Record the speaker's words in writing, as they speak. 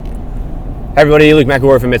Hey everybody, Luke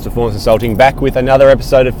McElroy from Mets Performance Consulting, back with another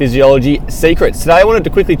episode of Physiology Secrets. Today I wanted to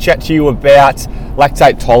quickly chat to you about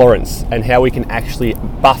lactate tolerance and how we can actually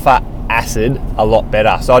buffer acid a lot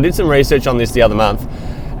better. So I did some research on this the other month,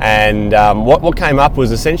 and what came up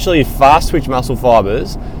was essentially fast twitch muscle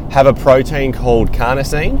fibers have a protein called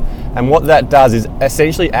carnosine, and what that does is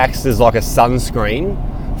essentially acts as like a sunscreen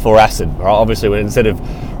for acid. Right? Obviously, when instead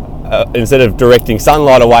of directing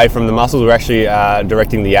sunlight away from the muscles, we're actually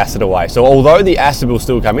directing the acid away. So although the acid will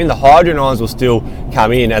still come in, the hydrogen ions will still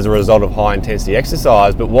come in as a result of high intensity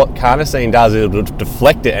exercise, but what carnosine does is it'll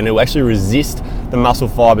deflect it and it will actually resist the muscle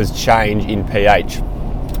fibers change in pH.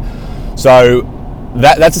 So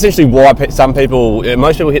that's essentially why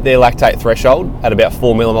most people hit their lactate threshold at about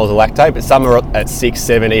 4 millimoles of lactate, but some are at 6,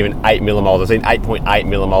 7, even 8 millimoles. I've seen 8.8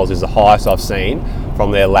 millimoles is the highest I've seen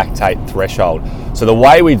from their lactate threshold. So the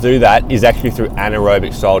way we do that is actually through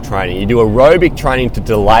anaerobic style training. You do aerobic training to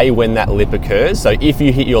delay when that lip occurs. So if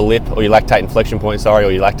you hit your lip or your lactate inflection point, or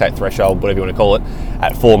your lactate threshold, whatever you want to call it,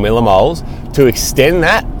 at 4 millimoles, to extend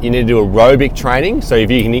that, you need to do aerobic training. So if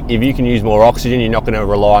you can use more oxygen, you're not going to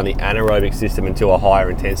rely on the anaerobic system until a higher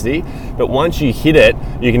intensity. But once you hit it,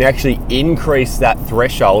 you can actually increase that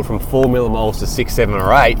threshold from 4 millimoles to 6, 7,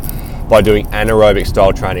 or 8 by doing anaerobic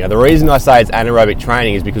style training. Now, the reason I say it's anaerobic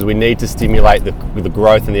training is because we need to stimulate the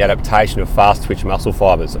growth and the adaptation of fast twitch muscle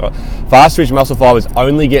fibers. Fast twitch muscle fibers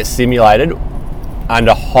only get stimulated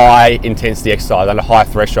under high intensity exercise, under high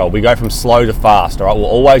threshold. We go from slow to fast. All right, we'll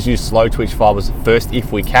always use slow twitch fibers first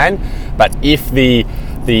if we can, but if the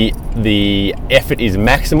effort is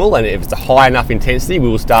maximal and if it's a high enough intensity, we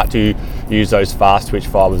will start to use those fast twitch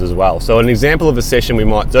fibers as well. So an example of a session we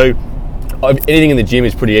might do, anything in the gym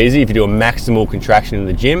is pretty easy. If you do a maximal contraction in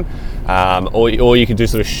the gym, or you can do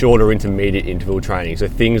sort of shorter intermediate interval training. So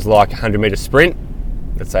things like 100-meter sprint,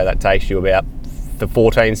 let's say that takes you about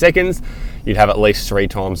 14 seconds, you'd have at least 3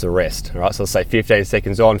 times the rest. All right, so let's say 15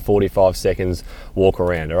 seconds on, 45 seconds walk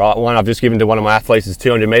around. All right, one I've just given to one of my athletes is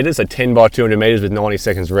 200 meters, so 10 by 200 meters with 90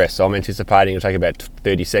 seconds rest. So I'm anticipating it'll take about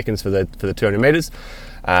 30 seconds for the 200 meters.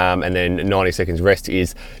 And then 90 seconds rest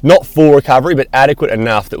is not full recovery, but adequate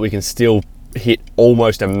enough that we can still hit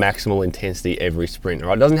almost a maximal intensity every sprint.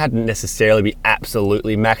 Right? It doesn't have to necessarily be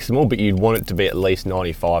absolutely maximal, but you'd want it to be at least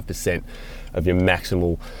 95% of your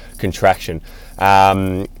maximal contraction.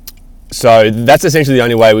 So that's essentially the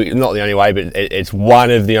only way, not the only way, but it's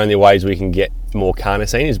one of the only ways we can get more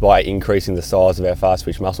carnosine is by increasing the size of our fast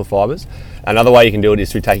twitch muscle fibers. Another way you can do it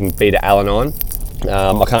is through taking beta-alanine.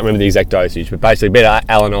 I can't remember the exact dosage, but basically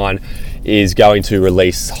beta-alanine is going to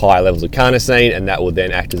release high levels of carnosine, and that will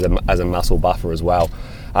then act as a muscle buffer as well.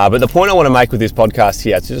 But the point I want to make with this podcast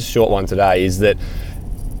here, it's just a short one today, is that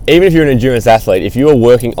even if you're an endurance athlete, if you are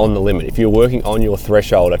working on the limit, if you're working on your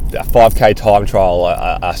threshold, a 5K time trial,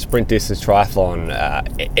 a sprint distance triathlon,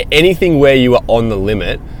 anything where you are on the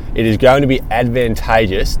limit, it is going to be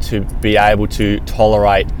advantageous to be able to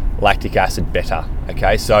tolerate lactic acid better.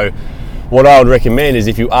 Okay, so what I would recommend is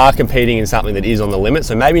if you are competing in something that is on the limit,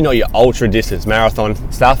 so maybe not your ultra distance marathon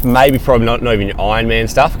stuff, maybe probably not even your Ironman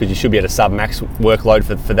stuff, because you should be at a sub-max workload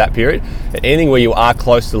for that period. But anything where you are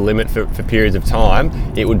close to the limit for periods of time,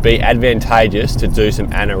 it would be advantageous to do some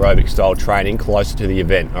anaerobic style training closer to the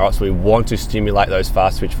event. All right, so we want to stimulate those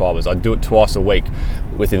fast twitch fibers. I do it twice a week.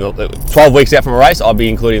 Within 12 weeks out from a race, I'll be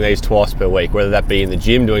including these twice per week, whether that be in the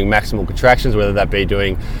gym doing maximal contractions, whether that be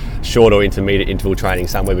doing short or intermediate interval training,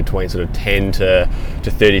 somewhere between sort of 10 to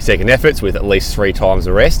 30 second efforts with at least 3 times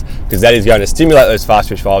the rest, because that is going to stimulate those fast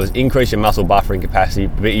twitch fibers, increase your muscle buffering capacity,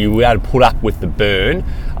 but you will be able to put up with the burn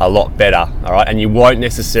a lot better. All right, and you won't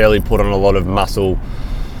necessarily put on a lot of muscle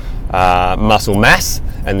mass,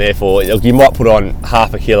 and therefore you might put on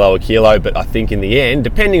half a kilo, but I think in the end,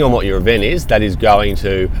 depending on what your event is, that is going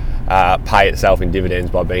to pay itself in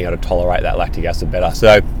dividends by being able to tolerate that lactic acid better.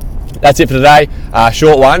 So that's it for today.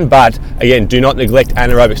 Short one, but again, do not neglect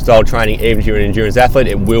anaerobic style training even if you're an endurance athlete.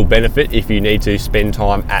 It will benefit if you need to spend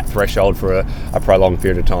time at threshold for a prolonged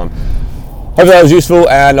period of time. Hope that was useful,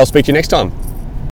 and I'll speak to you next time.